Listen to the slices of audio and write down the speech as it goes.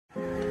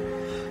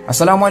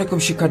আসসালামু আলাইকুম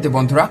শিক্ষার্থী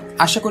বন্ধুরা,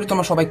 আশা করি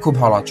তোমরা সবাই খুব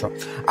ভালো আছো।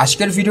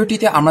 আজকের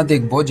ভিডিওটিতে আমরা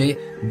দেখব যে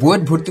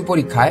বুয়েট ভর্তি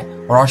পরীক্ষায়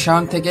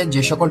রসায়ন থেকে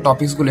যে সকল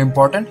টপিকসগুলো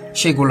ইম্পর্টেন্ট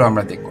সেগুলো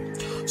আমরা দেখব।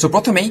 সো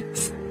প্রথমেই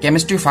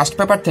কেমিস্ট্রি ফার্স্ট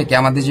পেপার থেকে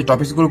আমাদের যে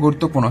টপিকসগুলো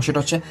গুরুত্বপূর্ণ সেটা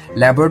হচ্ছে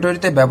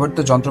ল্যাবরেটরিতে ব্যবহৃত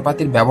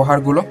যন্ত্রপাতির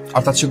ব্যবহারগুলো,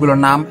 অর্থাৎ সেগুলোর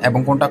নাম এবং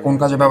কোনটা কোন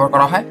কাজে ব্যবহার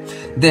করা হয়।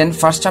 দেন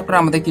ফার্স্ট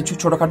চ্যাপ্টারে আমাদের কিছু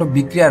ছোটখাটো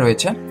বিক্রিয়া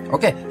রয়েছে,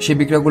 ওকে, সেই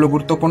বিক্রিয়াগুলো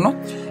গুরুত্বপূর্ণ।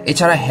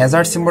 এছাড়া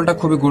হ্যাজার্ড সিম্বলটা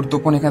খুবই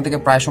গুরুত্বপূর্ণ, এখান থেকে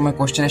প্রায় সময়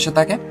কোশ্চেন এসে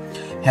থাকে।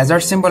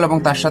 হ্যাজার্ড সিম্বল এবং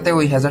তার সাথে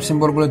ওই হ্যাজার্ড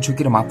সিম্বলগুলোর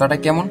ঝুঁকির মাত্রাটা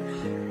কেমন,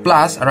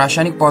 প্লাস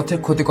রাসায়নিক পদার্থের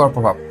ক্ষতিকর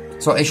প্রভাব।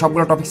 সো এই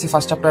সবগুলো টপিক্সই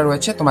ফার্স্ট চ্যাপ্টারে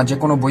রয়েছে, তোমার যে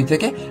কোনো বই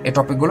থেকে এই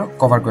টপিকগুলো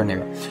কভার করে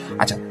নেবে।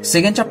 আচ্ছা,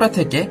 সেকেন্ড চ্যাপ্টার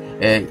থেকে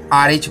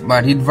RH বা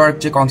রিডবার্গ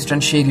যে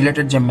কনস্ট্যান্ট সেই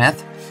রিলেটেড যে ম্যাথ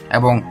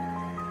এবং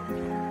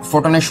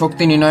ফোটনের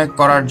শক্তি নির্ণয়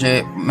করার যে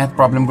ম্যাথ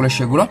প্রবলেমগুলো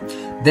সেগুলো।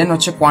 দেন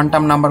হচ্ছে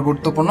কোয়ান্টাম নাম্বার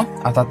গুরুত্বপূর্ণ,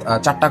 অর্থাৎ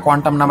চারটা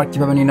কোয়ান্টাম নাম্বার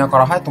কিভাবে নির্ণয়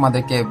করা হয়,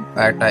 তোমাদেরকে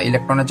একটা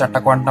ইলেকট্রনের চারটা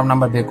কোয়ান্টাম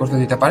নাম্বার বের করতে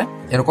দিতে পারে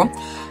এরকম।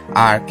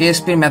 আর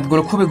কেএসপির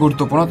ম্যাথগুলো খুবই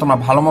গুরুত্বপূর্ণ, তোমরা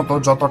ভালো মতো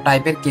যত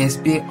টাইপের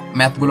কেএসপি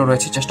ম্যাথগুলো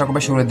রয়েছে চেষ্টা করবে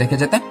সেগুলো দেখে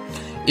যেতে।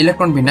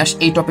 ইলেকট্রন বিন্যাস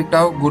এই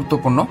টপিকটাও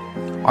গুরুত্বপূর্ণ,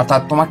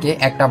 অর্থাৎ তোমাকে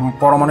একটা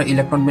পরমাণুর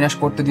ইলেকট্রন বিন্যাস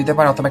করতে দিতে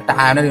পারে অথবা একটা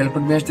আয়নের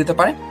ইলেকট্রন বিন্যাস দিতে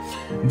পারে।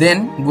 দেন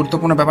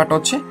গুরুত্বপূর্ণ ব্যাপারটা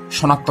হচ্ছে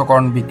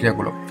শনাক্তকরণ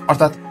বিক্রিয়াগুলো,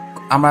 অর্থাৎ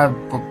আমরা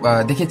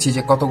দেখেছি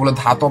যে কতগুলো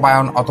ধাতব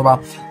আয়ন অথবা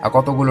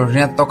কতগুলো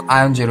ঋণাত্মক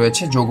আয়ন যে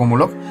রয়েছে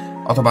যৌগমূলক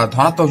অথবা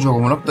ধনাত্মক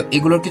যৌগমূলক, তো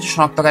এগুলোর কিছু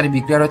শনাক্তকারী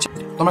বিক্রিয়া রয়েছে,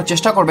 তোমরা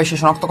চেষ্টা করবে সেই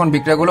শনাক্তকরণ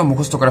বিক্রিয়াগুলো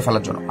মুখস্থ করে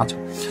ফেলার জন্য। আচ্ছা,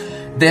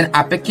 দেন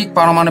আপেক্ষিক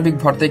পারমাণবিক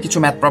ভর থেকে কিছু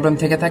ম্যাথ প্রবলেম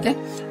থেকে থাকে।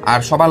 আর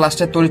সবার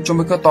লাস্টে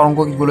তড়িৎচুম্বকীয়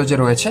তরঙ্গগুলো যে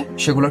রয়েছে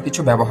সেগুলোর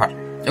কিছু ব্যবহার,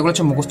 এগুলো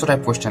হচ্ছে মুখস্থ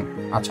টাইপ কোশ্চেন।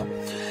 আচ্ছা,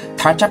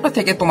 থার্ড চ্যাপ্টার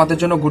থেকে তোমাদের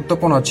জন্য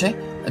গুরুত্বপূর্ণ হচ্ছে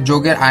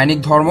যৌগের আয়নিক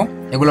ধর্ম,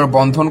 এগুলোর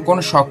বন্ধন কোণ,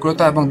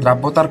 সক্রিয়তা এবং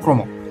দ্রাব্যতার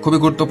ক্রম, খুবই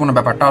গুরুত্বপূর্ণ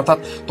ব্যাপারটা। অর্থাৎ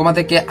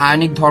তোমাদেরকে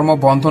আয়নিক ধর্ম,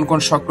 বন্ধন কোণ,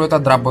 সক্রিয়তা,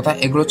 দ্রাব্যতা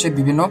এগুলো হচ্ছে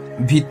বিভিন্ন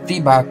ভিত্তি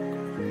বা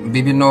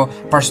বিভিন্ন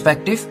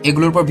পার্সপেক্টিভ,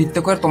 এগুলোর উপর ভিত্তি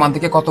করে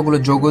তোমাদেরকে কতগুলো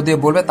যৌগ দিয়ে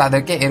বলবে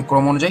তাদেরকে এর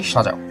ক্রম অনুযায়ী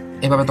সাজাও,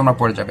 এভাবে তোমরা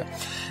পড়ে যাবে।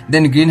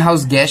 দেন গ্রিন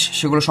হাউস গ্যাস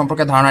সেগুলো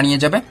সম্পর্কে ধারণা নিয়ে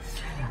যাবে।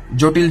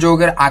 জটিল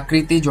যৌগের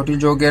আকৃতি, জটিল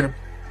যৌগের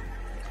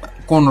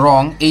কোন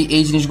রং,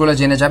 এই জিনিসগুলো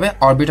জেনে যাবে।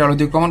 অরবিটাল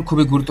অধিক্রমণ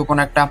খুবই গুরুত্বপূর্ণ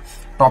একটা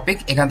টপিক,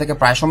 এখান থেকে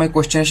প্রায় সময়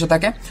কোশ্চেন এসে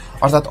থাকে,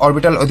 অর্থাৎ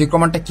অরবিটাল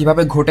অধিক্রমণটা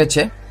কিভাবে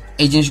ঘটেছে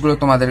এই জিনিসগুলো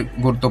তোমাদের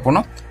গুরুত্বপূর্ণ।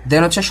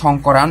 দেন হচ্ছে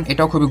সংকরায়ন,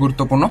 এটাও খুবই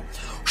গুরুত্বপূর্ণ।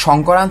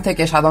 সংকরায়ন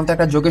থেকে সাধারণত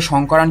একটা যোগের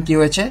সংকরায়ন কি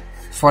হয়েছে,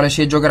 ফলে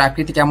সেই যোগের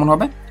আকৃতি কেমন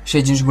হবে,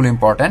 সেই জিনিসগুলো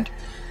ইম্পর্ট্যান্ট।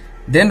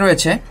 দেন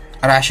রয়েছে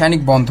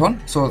রাসায়নিক বন্ধন।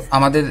 সো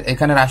আমাদের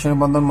এখানে রাসায়নিক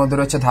বন্ধন মধ্যে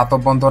রয়েছে ধাতব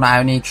বন্ধন,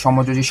 আয়নিক,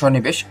 সমযোজী,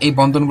 সন্নিবেশ, এই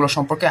বন্ধনগুলো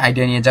সম্পর্কে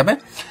আইডিয়া নিয়ে যাবে।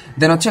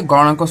 দেন হচ্ছে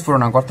গণনাঙ্ক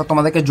স্ফুটনাঙ্ক, অর্থাৎ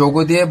তোমাদেরকে যৌগ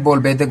দিয়ে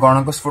বলবে যে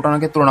গণনাঙ্ক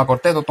স্ফুটনাঙ্কে তুলনা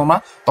করতে, তো তোমরা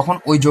তখন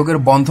ওই যৌগের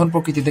বন্ধন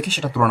প্রকৃতি দেখে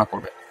সেটা তুলনা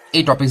করবে।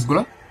 এই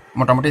টপিকসগুলো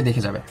মোটামুটি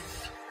দেখে যাবে।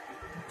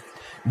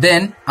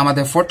 দেন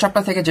আমাদের ফোর্থ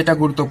চ্যাপ্টার থেকে যেটা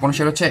গুরুত্বপূর্ণ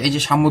সেটা হচ্ছে এই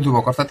যে সাম্য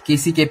ধ্রুবক, অর্থাৎ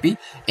কেসি কেপি,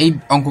 এই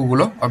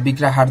অঙ্কগুলো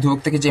বিক্রিয়া হার ধ্রুবক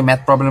থেকে যে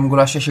ম্যাথ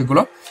প্রবলেমগুলো আসে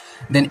সেগুলো।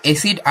 দেন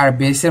অ্যাসিড আর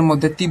বেসের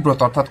মধ্যে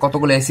তীব্রতা, অর্থাৎ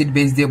কতগুলো অ্যাসিড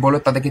বেস দিয়ে বলে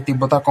তাদেরকে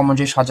তীব্রতা কম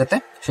অনুযায়ী সাজাতে,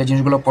 সেই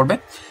জিনিসগুলো পড়বে।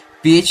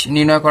 পিএইচ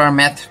নির্ণয় করার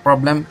ম্যাথ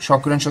প্রবলেম,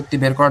 সক্রিয়ণ শক্তি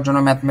বের করার জন্য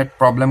ম্যাথ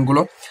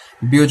প্রবলেমগুলো,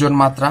 বিয়োজন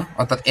মাত্রা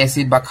অর্থাৎ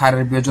অ্যাসিড বা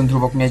ক্ষারের বিয়োজন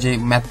ধ্রুবক নিয়ে যে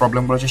ম্যাথ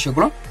প্রবলেমগুলো আছে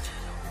সেগুলো,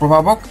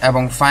 প্রভাবক,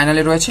 এবং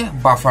ফাইনালি রয়েছে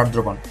বাফার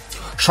দ্রবণ।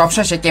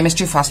 সবশেষে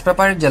কেমিস্ট্রি ফার্স্ট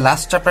পেপারের যে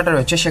লাস্ট চ্যাপ্টারটা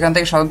রয়েছে সেখান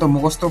থেকে সাধারণত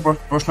মুখস্থ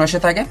প্রশ্ন এসে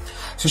থাকে।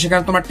 সো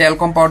সেখানে তোমার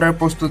ট্যালকম পাউডারের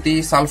প্রস্তুতি,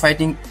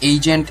 সালফাইটিং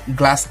এজেন্ট,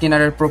 গ্লাস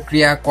স্কিনারের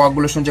প্রক্রিয়া,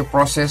 কোয়াগুলেশন যে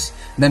প্রসেস,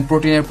 দেন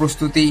প্রোটিনের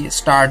প্রস্তুতি,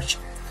 স্টার্চ,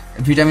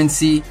 ভিটামিন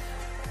সি,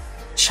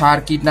 সার,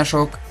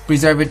 কীটনাশক,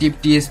 প্রিজারভেটিভ,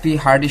 টিএসপি,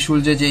 হার্ডি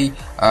শুলজে যেই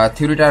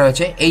থিওরিটা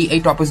রয়েছে, এই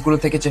টপিকসগুলো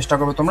থেকে চেষ্টা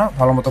করবে তোমরা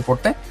ভালো মতো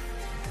পড়তে।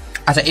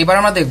 আচ্ছা, এবার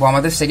আমরা দেখবো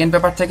আমাদের সেকেন্ড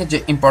পেপার থেকে যে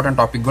ইম্পর্টেন্ট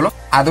টপিকগুলো।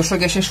 আদর্শ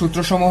গ্যাসের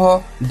সূত্রসমূহ,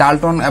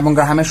 ডাল্টন এবং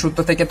গ্রাহামের সূত্র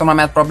থেকে তোমরা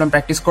ম্যাথ প্রবলেম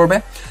প্র্যাকটিস করবে।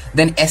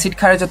 দেন অ্যাসিড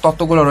ক্ষারের যে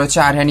তত্ত্বগুলো রয়েছে,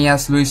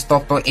 আরহেনিয়াস, লুইস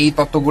তত্ত্ব, এই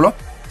তত্ত্বগুলো,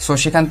 সো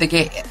সেখান থেকে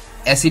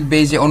অ্যাসিড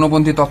বেস যে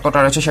অনুবন্ধী তত্ত্বটা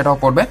রয়েছে সেটাও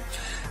পড়বে।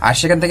 আর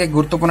সেখান থেকে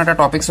গুরুত্বপূর্ণ একটা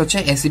টপিকস হচ্ছে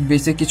অ্যাসিড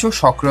বেসের কিছু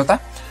সক্রিয়তা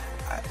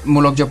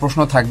মূলক যে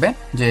প্রশ্ন থাকবে,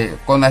 যে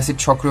কোন অ্যাসিড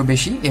সক্রিয়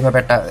বেশি, এভাবে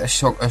একটা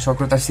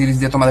সক্রিয়তার সিরিজ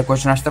দিয়ে তোমাদের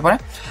কোয়েশ্চেন আসতে পারে।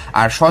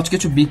 আর সহজ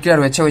কিছু বিক্রিয়া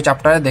রয়েছে ওই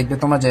চ্যাপ্টারে, দেখবে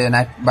তোমরা যে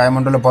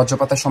বায়ুমণ্ডলে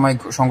বজ্রপাতের সময়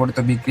সংঘটিত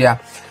বিক্রিয়া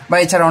বা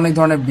এছাড়া অনেক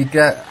ধরনের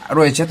বিক্রিয়া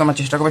রয়েছে, তোমরা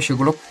চেষ্টা করবে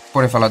সেগুলো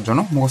করে ফেলার জন্য,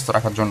 মুখস্থ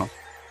রাখার জন্য।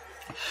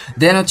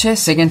 দেন হচ্ছে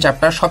সেকেন্ড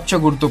চ্যাপ্টার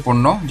সবচেয়ে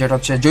গুরুত্বপূর্ণ, যেটা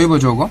হচ্ছে জৈব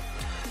যৌগ।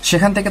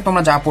 সেখান থেকে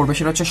তোমরা যা পড়বে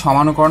সেটা হচ্ছে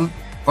সমানুকরণ,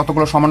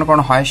 কতগুলো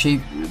সমানুকরণ হয় সেই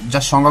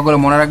যার সংজ্ঞাগুলো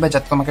মনে রাখবে,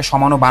 যাতে তোমাকে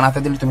সমাণু বানাতে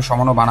দিলে তুমি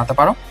সমাণু বানাতে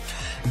পারো।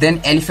 দেন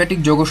অ্যালিফ্যাটিক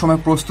যৌগসমূহ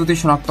প্রস্তুতি,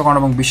 শনাক্তকরণ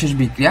এবং বিশেষ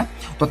বিক্রিয়া।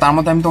 তো তার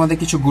মধ্যে আমি তোমাদের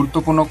কিছু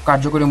গুরুত্বপূর্ণ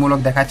কার্যকরী মূলক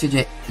দেখাচ্ছি,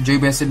 যে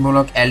জৈব অ্যাসিড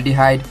মূলক,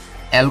 অ্যালডিহাইড,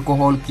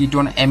 অ্যালকোহল,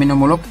 কিটোন,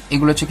 অ্যামিনোমূলক,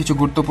 এগুলো হচ্ছে কিছু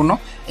গুরুত্বপূর্ণ।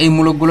 এই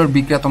মূলকগুলোর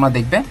বিক্রিয়া তোমরা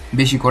দেখবে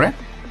বেশি করে।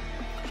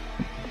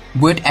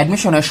 বুয়েট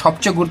অ্যাডমিশনের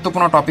সবচেয়ে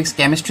গুরুত্বপূর্ণ টপিকস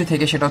কেমিস্ট্রি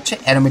থেকে সেটা হচ্ছে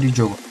অ্যারোমেটিক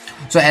যৌগ।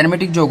 সো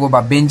অ্যারোমেটিক যৌগ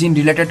বা বেঞ্জিন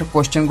রিলেটেড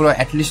কোয়েশ্চেনগুলো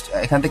অ্যাটলিস্ট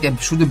এখান থেকে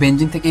শুধু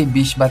বেঞ্জিন থেকে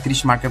 20 বা 30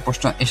 মার্কের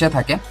প্রশ্ন এসে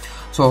থাকে।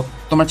 সো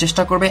তোমরা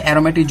চেষ্টা করবে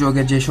অ্যারোমেটিক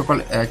যৌগের যে সকল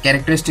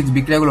ক্যারেক্টারিস্টিক্স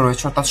বিক্রিয়াগুলো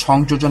রয়েছে, অর্থাৎ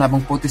সংযোজন এবং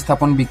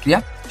প্রতিস্থাপন বিক্রিয়া,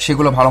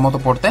 সেগুলো ভালো মতো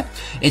পড়তে।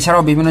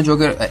 এছাড়াও বিভিন্ন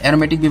যৌগের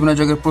অ্যারোমেটিক বিভিন্ন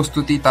যৌগের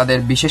প্রস্তুতি, তাদের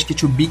বিশেষ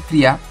কিছু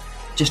বিক্রিয়া,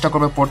 চেষ্টা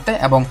করবে পড়তে,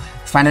 এবং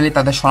ফাইনালি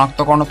তাদের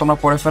শনাক্তকরণ তোমরা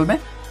পড়ে ফেলবে।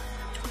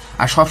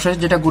 আর সবশেষ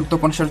যেটা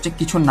গুরুত্বপূর্ণ সেটা হচ্ছে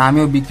কিছু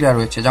নামীয় বিক্রিয়া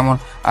রয়েছে, যেমন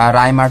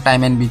রাইমার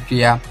টাইমেন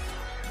বিক্রিয়া,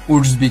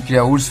 উডস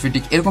বিক্রিয়া, উডস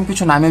ফিটিক, এরকম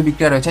কিছু নামীয়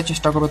বিক্রিয়া রয়েছে।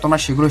 চেষ্টা করবে তোমরা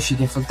সেগুলো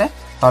শিখে ফেলতে,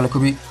 তাহলে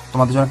খুবই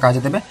তোমাদের জন্য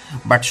কাজে দেবে।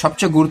 বাট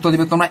সবচেয়ে গুরুত্ব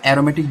দিবে তোমরা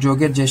অ্যারোমেটিক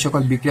যৌগের যে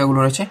সকল বিক্রিয়াগুলো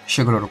রয়েছে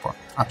সেগুলোর উপর।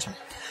 আচ্ছা,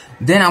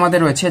 দেন আমাদের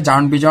রয়েছে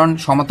জারণ বিজারণ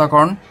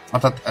সমতাকরণ,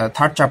 অর্থাৎ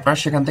থার্ড চ্যাপ্টার।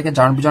 সেখান থেকে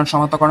জারণ বিজারণ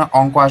সমতাকরণের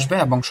অঙ্ক আসবে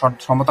এবং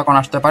সমতাকরণ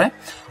আসতে পারে,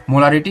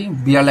 মোলারিটি,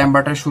 বিয়ার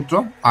ল্যাম্বার্টের সূত্র,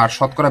 আর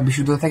শতকরা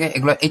বিশুদ্ধতা থেকে।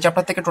 এগুলো এই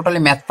চ্যাপ্টার থেকে টোটালি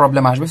ম্যাথ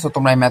প্রবলেম আসবে, সো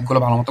তোমরা এই ম্যাথগুলো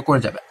ভালো মতো করে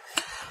যাবে।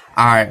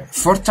 আর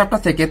ফোর্থ চ্যাপ্টার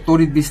থেকে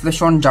তড়িৎ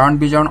বিশ্লেষণ, জারণ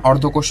বিজারণ,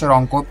 অর্ধকোষের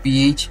অঙ্ক,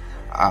 পিএইচ,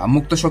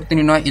 মুক্ত শক্তি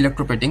নির্ণয়,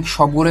 ইলেকট্রোপ্লেটিং,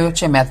 সবগুলোই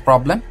হচ্ছে ম্যাথ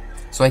প্রবলেম।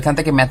 সো এখান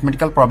থেকে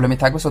ম্যাথমেটিক্যাল প্রবলেমই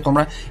থাকবে। সো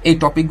তোমরা এই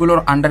টপিকগুলোর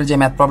আন্ডারে যে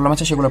ম্যাথ প্রবলেম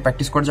আছে সেগুলো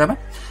প্র্যাকটিস করে যাবে।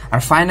 আর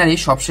ফাইনালি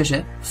সবশেষে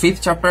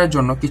ফিফথ চ্যাপ্টারের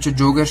জন্য কিছু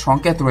যৌগের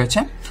সংকেত রয়েছে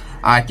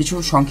আর কিছু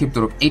সংক্ষিপ্ত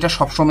রূপ, এটা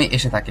সবসময়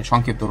এসে থাকে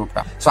সংক্ষিপ্ত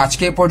রূপটা। সো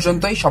আজকে এই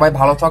পর্যন্তই, সবাই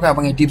ভালো থাকো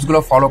এবং এই টিপসগুলো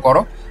ফলো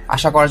করো।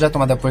 আশা করা যায়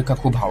তোমাদের পরীক্ষা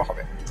খুব ভালো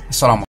হবে। আসসালাম।